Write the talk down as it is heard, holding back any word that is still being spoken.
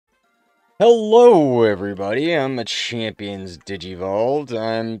Hello, everybody. I'm Machampions Digivolved.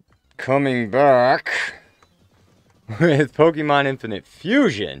 I'm coming back with Pokemon Infinite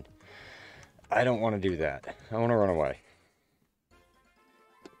Fusion. I don't want to do that. I want to run away.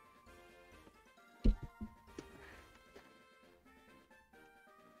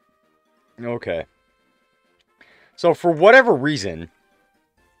 Okay. So, for whatever reason,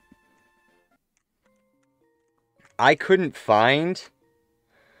 I couldn't find...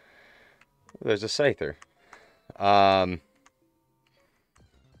 There's a Scyther. I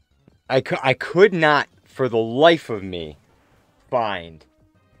could not, for the life of me, find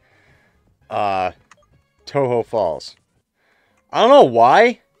Toho Falls. I don't know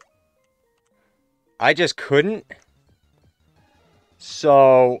why. I just couldn't.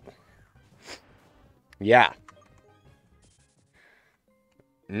 So, yeah.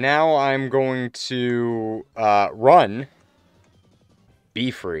 Now I'm going to run.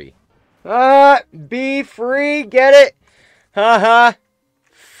 Be free. Be free, get it? Haha.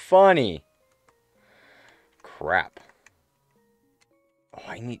 Funny. Crap.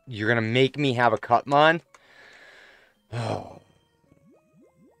 Oh, you're gonna make me have a Cutmon? Oh.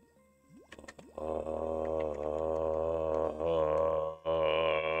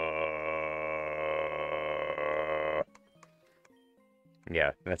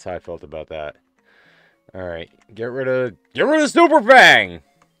 Yeah, that's how I felt about that. Alright, get rid of Super Fang!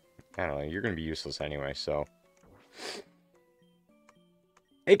 I don't know, you're gonna be useless anyway, so.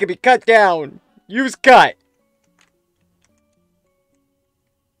 It can be cut down! Use cut!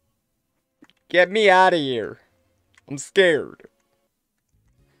 Get me out of here. I'm scared.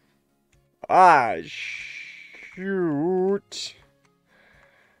 Ah, shoot.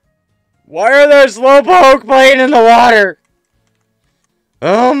 Why are there Slowpoke playing in the water?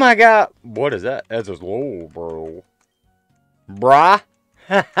 Oh my god. What is that? That's a slow, bro. Brah?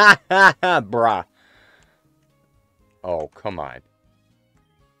 Ha ha ha ha, brah. Oh, come on.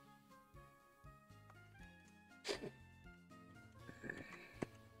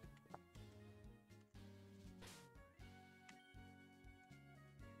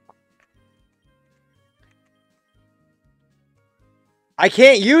 I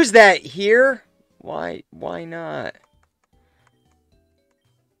can't use that here. Why not?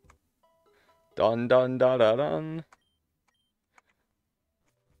 Dun dun da da dun.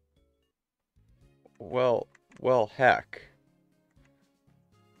 Well, heck.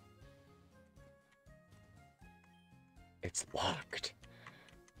 It's locked.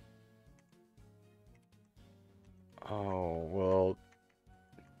 Oh, well.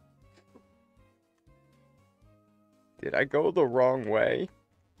 Did I go the wrong way?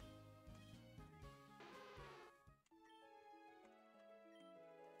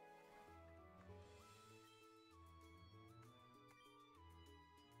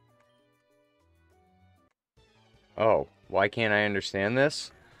 Oh, why can't I understand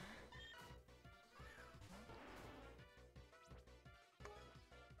this?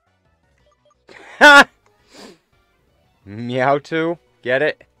 Ha! Meowth, get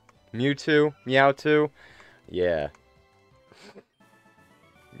it? Mewtwo, Meowth. Yeah.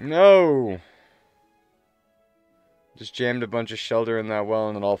 No! Just jammed a bunch of shelter in that well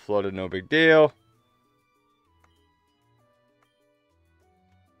and it all flooded, no big deal.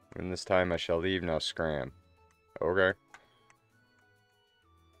 And this time I shall leave, now scram. Okay.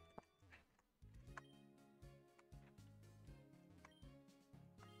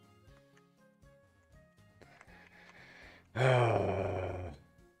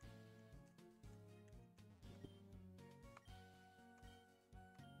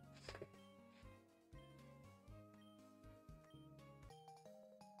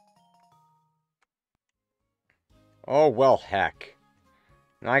 Oh, well, heck.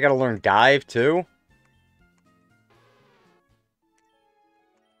 Now I gotta learn dive, too?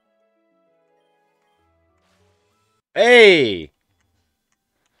 Hey!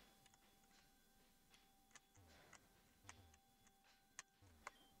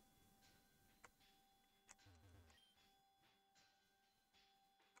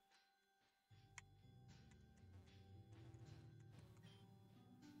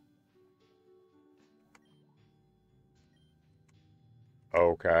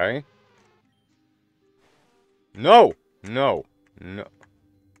 Okay. No! No. No.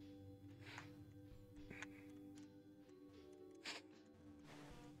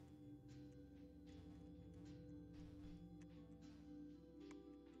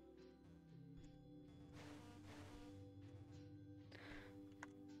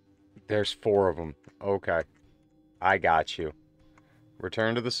 There's 4 of them. Okay. I got you.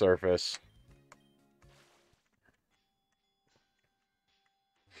 Return to the surface.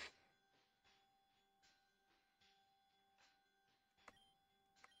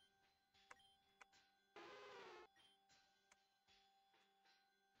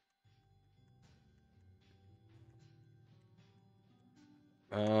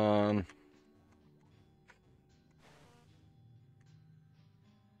 Um...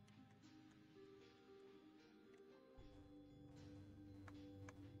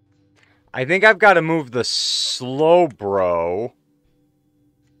 I think I've got to move the slow bro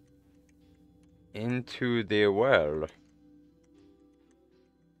into the well.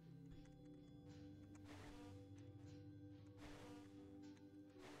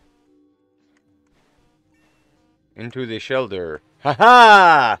 Into the shelter. Ha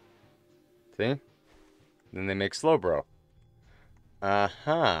ha! See? Then they make slow bro.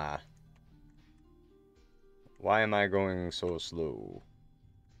 Uh-huh. Why am I going so slow?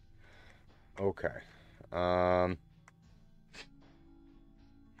 Okay.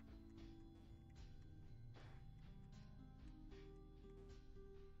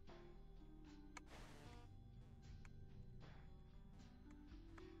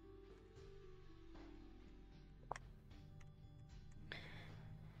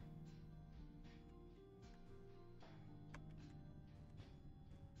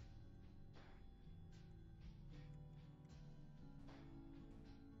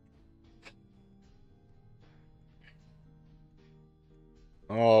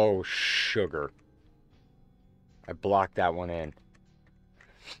 Oh, sugar. I blocked that one in.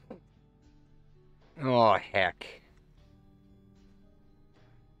 Oh, heck.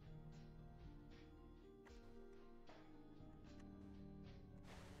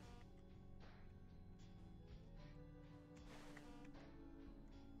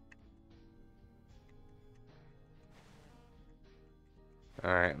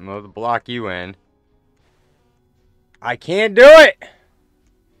 Alright, I'm going to block you in. I can't do it!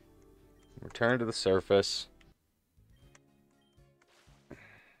 Return to the surface.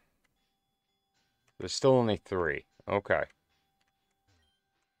 There's still only 3. Okay.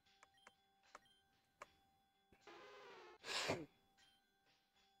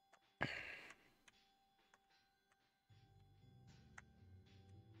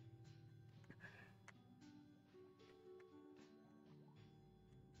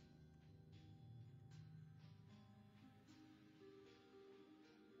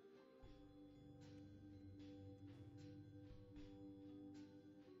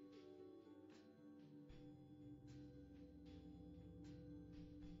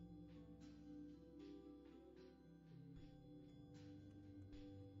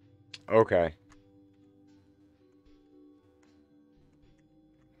 Okay.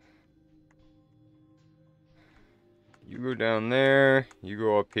 You go down there, you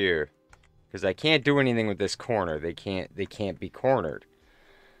go up here. Because I can't do anything with this corner. They can't be cornered.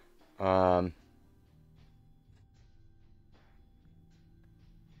 Because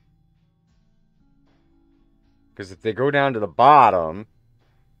if they go down to the bottom,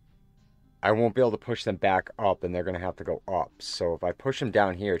 I won't be able to push them back up, and they're going to have to go up. So if I push them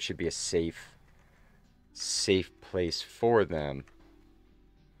down here, it should be a safe place for them.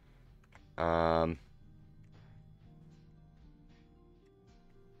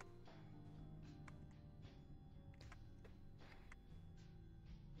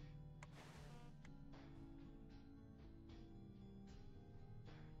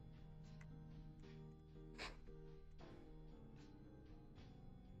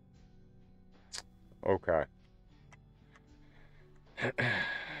 Okay.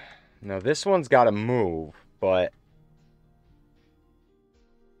 Now this one's got to move, but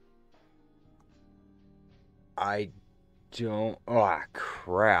I don't... Oh,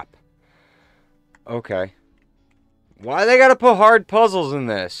 crap. Okay. Why they gotta put hard puzzles in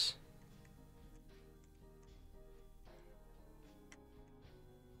this?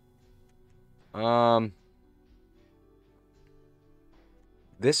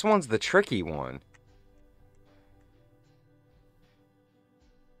 This one's the tricky one.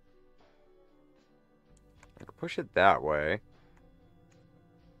 I can push it that way.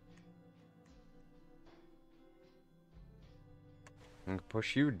 I can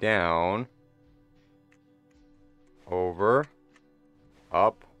push you down. Over.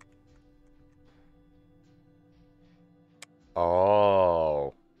 Up.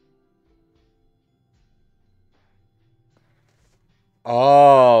 Oh.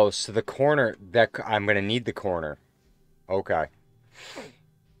 Oh, so the corner, that I'm going to need the corner. Okay.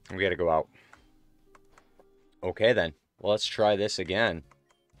 We got to go out. Okay, then. Well, let's try this again.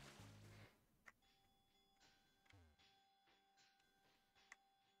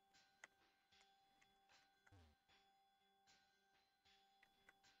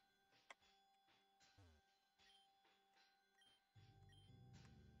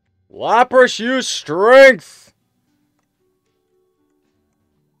 Lapras, use strength!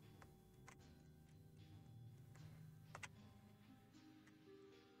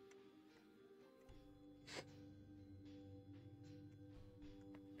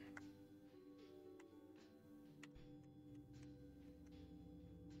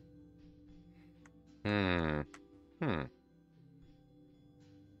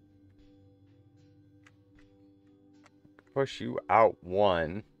 Push you out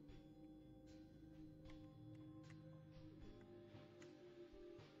one.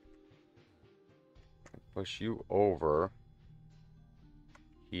 Push you over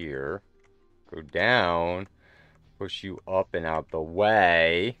here. Go down. Push you up and out the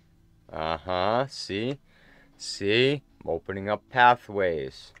way. Uh-huh. See? See? I'm opening up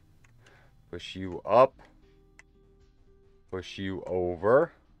pathways. Push you up. Push you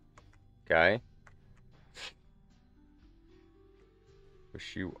over. Okay.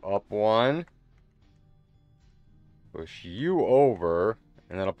 Push you up one. Push you over.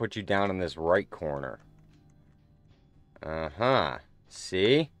 And then I'll put you down in this right corner. Uh-huh.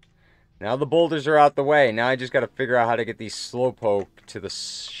 See? Now the boulders are out the way. Now I just got to figure out how to get these slowpoke to the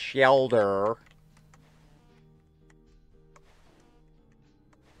shelter.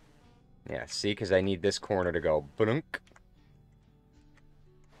 Yeah, see? Because I need this corner to go. Blunk.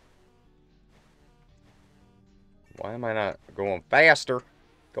 Why am I not going faster?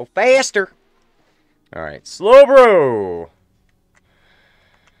 Go faster! Alright, slow bro!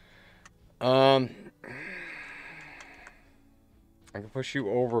 I can push you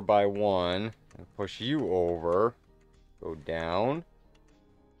over by one. Push you over. Go down.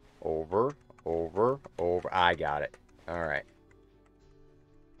 Over. Over. Over. I got it. Alright.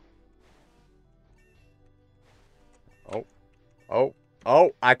 Oh. Oh.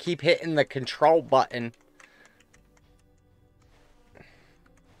 Oh. I keep hitting the control button.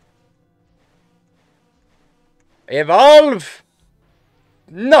 Evolve!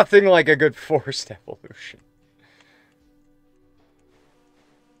 Nothing like a good forced evolution.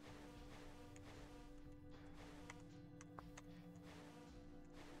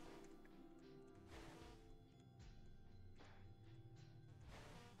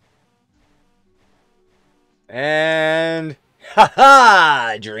 And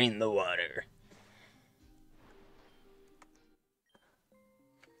ha-ha! Drain the water.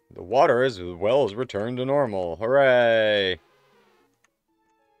 The water as well as returned to normal. Hooray!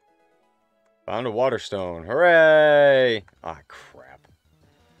 Found a water stone. Hooray! Ah, crap.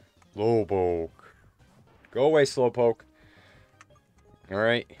 Slowpoke. Go away, Slowpoke.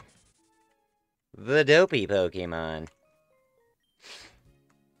 Alright. The dopey Pokemon.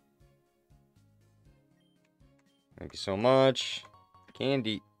 Thank you so much.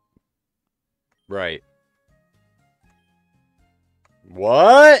 Candy. Right.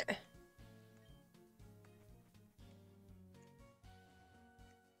 What?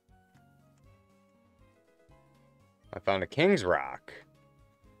 I found a King's Rock.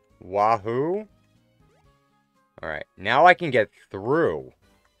 Wahoo. Alright, now I can get through.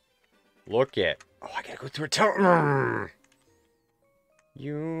 Look it. Oh, I gotta go through a tunnel.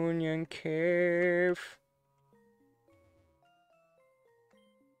 Union Cave.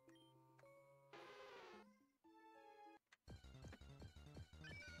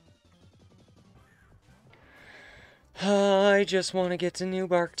 I just want to get to New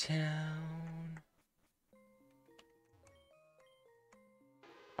Bark Town.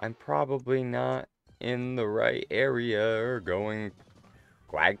 I'm probably not in the right area or going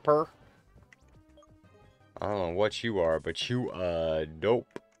Quagper. I don't know what you are, but you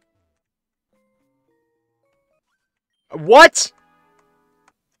dope. What?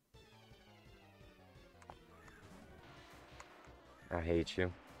 I hate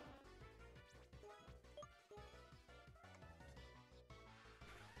you.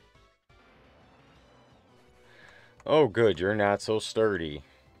 Oh, good, you're not so sturdy.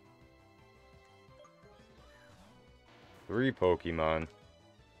 3 Pokemon.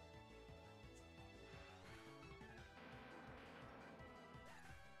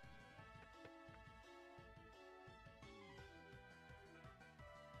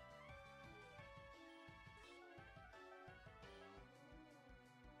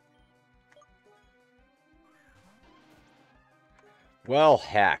 Well,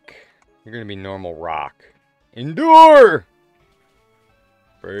 heck. You're gonna be normal rock. Endure!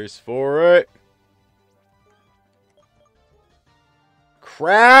 Brace for it.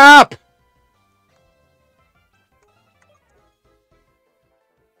 Crap!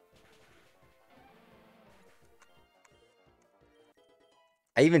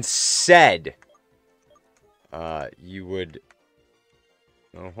 I even said you would...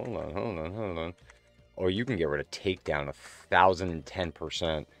 Oh, hold on. Oh, you can get rid of takedown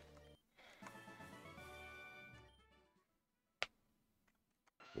 1,010%.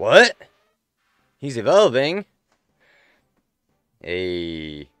 What? He's evolving.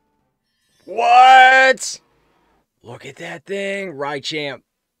 Hey. What? Look at that thing. Rychamp.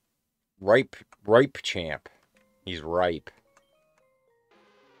 Ripe champ. He's ripe.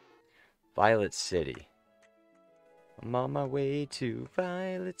 Violet City. I'm on my way to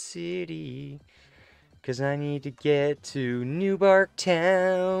Violet City, 'cause I need to get to Newbark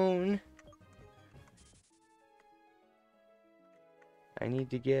Town. I need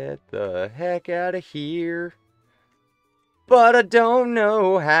to get the heck out of here, but I don't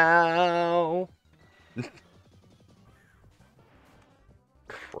know how.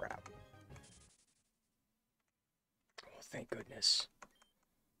 Crap. Oh, thank goodness.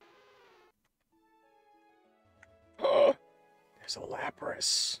 There's a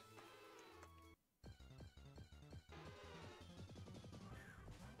Lapras.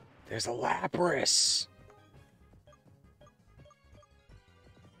 There's a Lapras.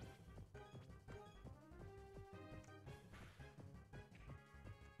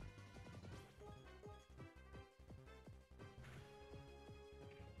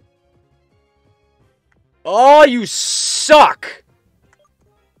 Oh, you suck!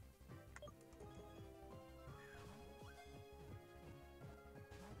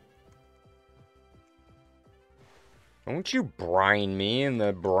 Don't you brine me in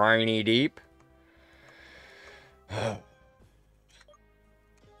the briny deep.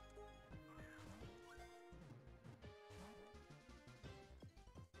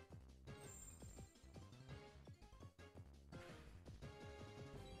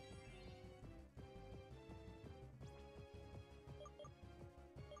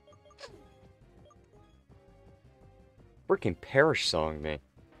 Freaking Perish Song me.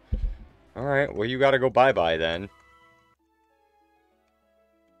 Alright, well you gotta go bye-bye then.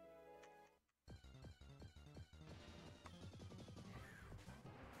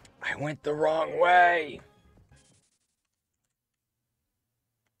 I went the wrong way!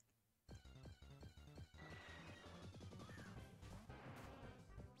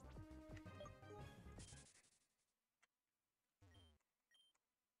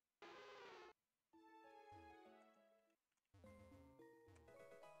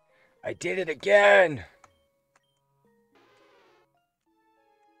 I did it again!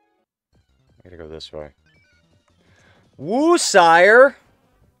 I gotta go this way. Woo, sire!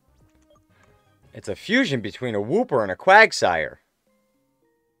 It's a fusion between a Wooper and a Quagsire.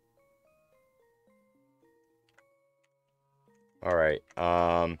 Alright,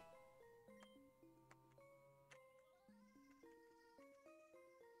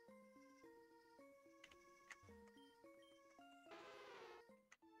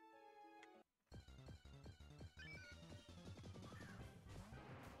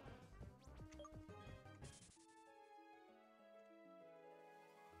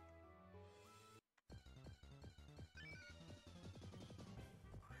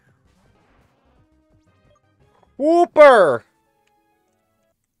 Wooper!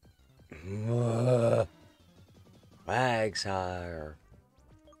 Quagsire.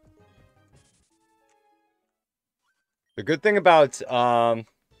 The good thing about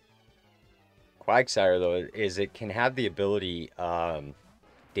Quagsire though is it can have the ability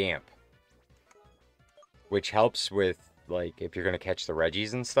damp, which helps with like if you're gonna catch the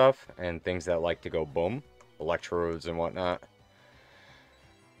Reggies and stuff and things that like to go boom, electrodes and whatnot.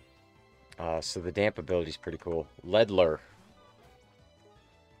 So the damp ability is pretty cool. Ledler.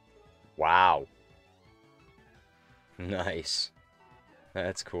 Wow. Nice.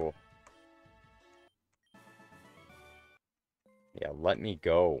 That's cool. Yeah, let me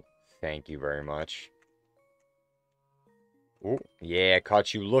go. Thank you very much. Ooh, yeah,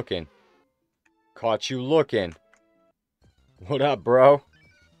 caught you looking. Caught you looking. What up, bro?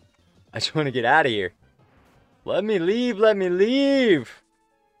 I just want to get out of here. Let me leave, let me leave.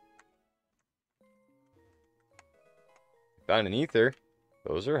 Found an ether.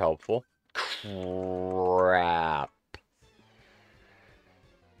 Those are helpful. Crap.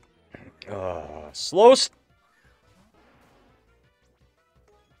 Slow.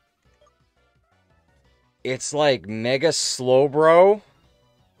 It's like mega slow, bro.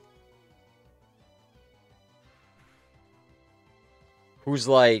 Who's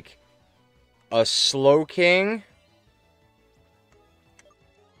like a slow king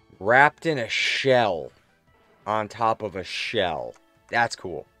wrapped in a shell on top of a shell. That's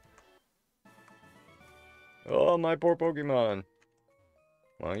cool. Oh, my poor Pokemon.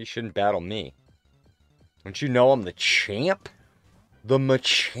 Well, you shouldn't battle me. Don't you know I'm the champ? The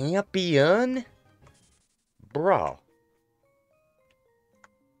Machampion? Bro.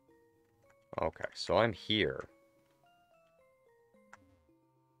 Okay, so I'm here.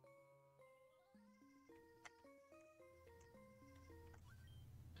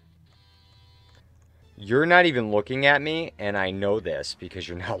 You're not even looking at me, and I know this because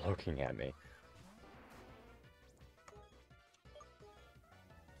you're not looking at me.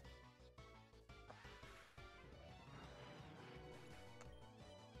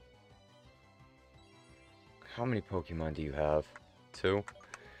 How many Pokemon do you have? 2?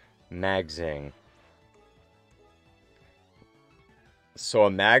 Magzing. So a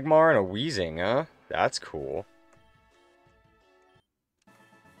Magmar and a Weezing, huh? That's cool.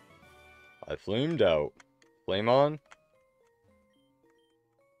 I flamed out. Flame on.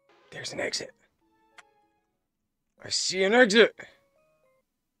 There's an exit. I see an exit.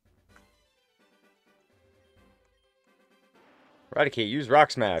 Eradicate, use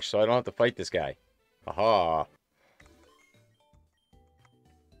Rock Smash so I don't have to fight this guy. Aha.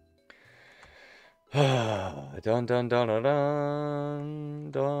 Dun dun dun dun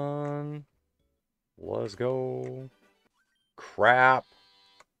dun dun. Let's go. Crap.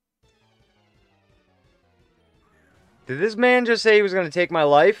 Did this man just say he was going to take my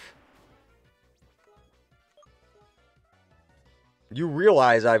life? You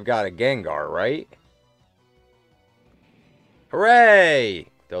realize I've got a Gengar, right? Hooray!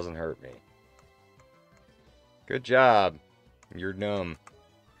 Doesn't hurt me. Good job. You're dumb.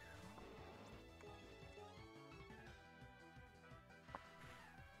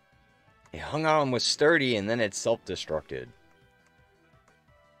 It hung on with sturdy and then it self-destructed.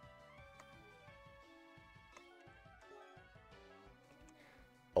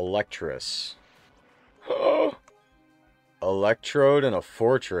 Electrus. Electrode and a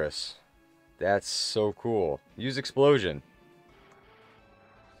fortress. That's so cool. Use explosion.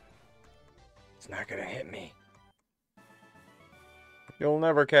 It's not gonna hit me. You'll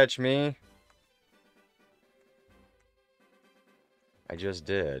never catch me. I just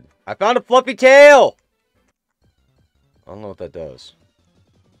did. I found a fluffy tail! I don't know what that does.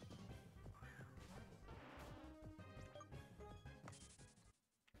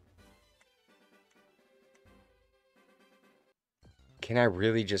 Can I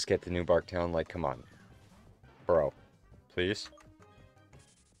really just get the New Bark Town? Like, come on. Bro. Please?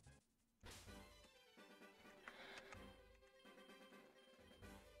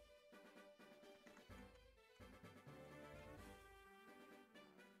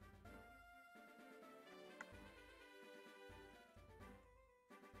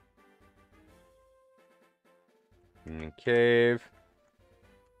 Cave.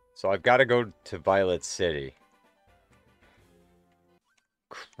 So I've got to go to Violet City.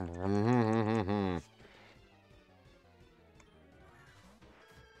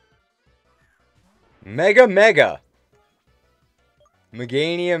 Mega Mega.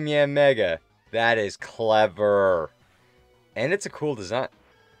 Meganium, yeah, Mega. That is clever. And it's a cool design.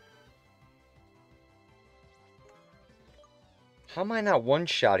 How am I not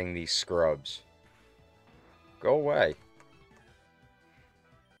one-shotting these scrubs? Go away.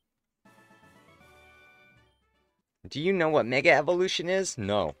 Do you know what Mega Evolution is?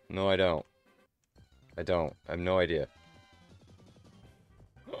 No. No, I don't. I don't. I have no idea.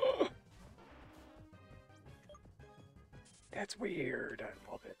 That's weird.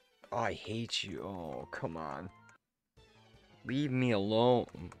 I love it. Oh, I hate you. Oh, come on. Leave me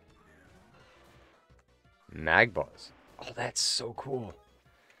alone. Magbuzz. Oh, that's so cool.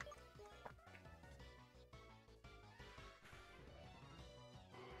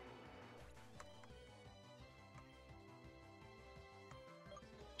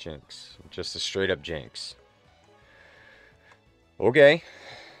 Jinx. Just a straight up Jinx. Okay.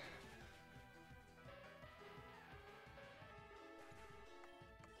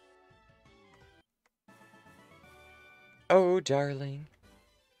 Oh, darling.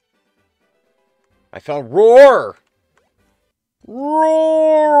 I found Roar!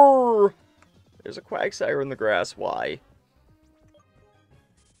 Roar! There's a Quagsire in the grass. Why?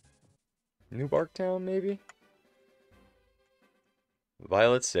 New Bark Town, maybe?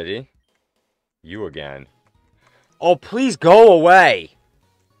 Violet City. You again. Oh, please go away!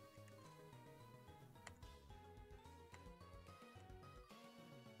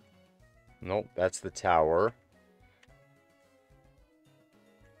 Nope, that's the tower.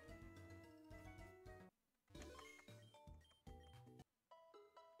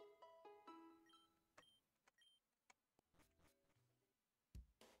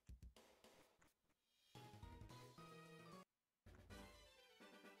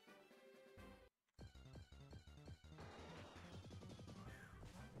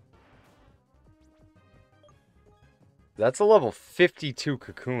 That's a level 52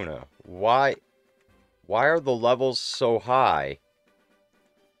 Kakuna. Why are the levels so high?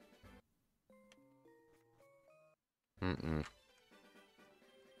 Mm-mm.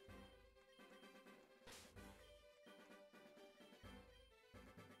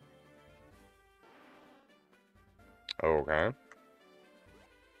 Okay.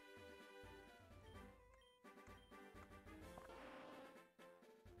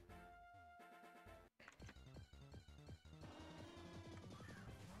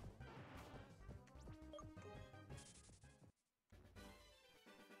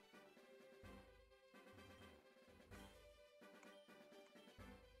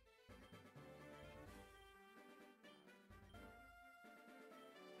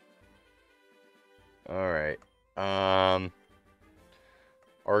 Alright.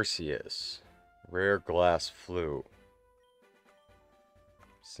 Arceus. Rare glass flute.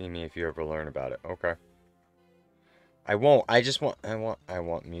 See me if you ever learn about it. Okay. I won't. I want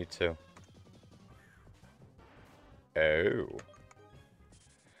Mewtwo. Oh.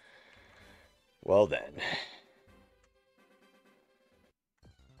 Well then.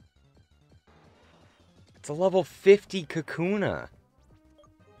 It's a level 50 Kakuna.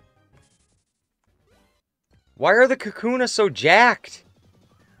 Why are the Kakuna so jacked?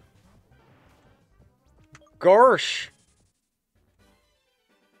 Gosh.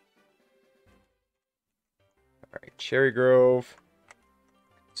 Alright, Cherry Grove.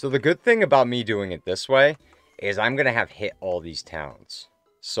 So the good thing about me doing it this way is I'm going to have hit all these towns.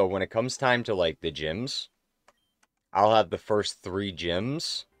 So when it comes time to, like, the gyms, I'll have the first 3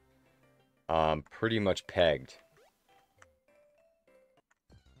 gyms pretty much pegged.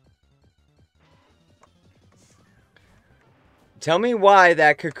 Tell me why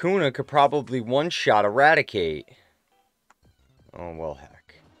that Kakuna could probably one-shot Eradicate. Oh, well,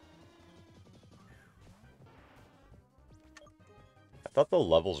 heck. I thought the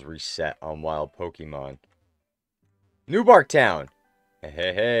levels reset on wild Pokemon. New Bark Town!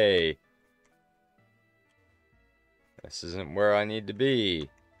 Hey, hey. This isn't where I need to be.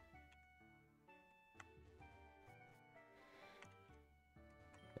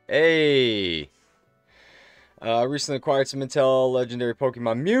 Hey! Recently acquired some intel legendary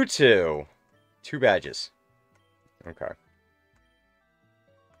Pokemon Mewtwo. 2 badges. Okay.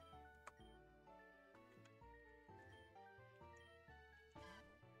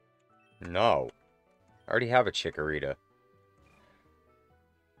 No. I already have a Chikorita.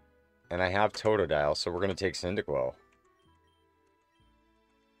 And I have Totodile, so we're going to take Cyndaquil.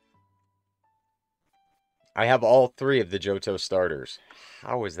 I have all 3 of the Johto starters.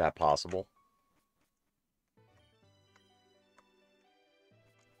 How is that possible?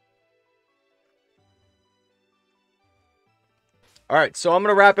 Alright, so I'm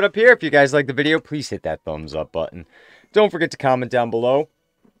going to wrap it up here. If you guys like the video, please hit that thumbs up button. Don't forget to comment down below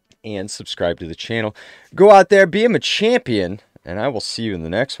and subscribe to the channel. Go out there, be a champion, and I will see you in the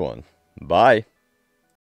next one. Bye.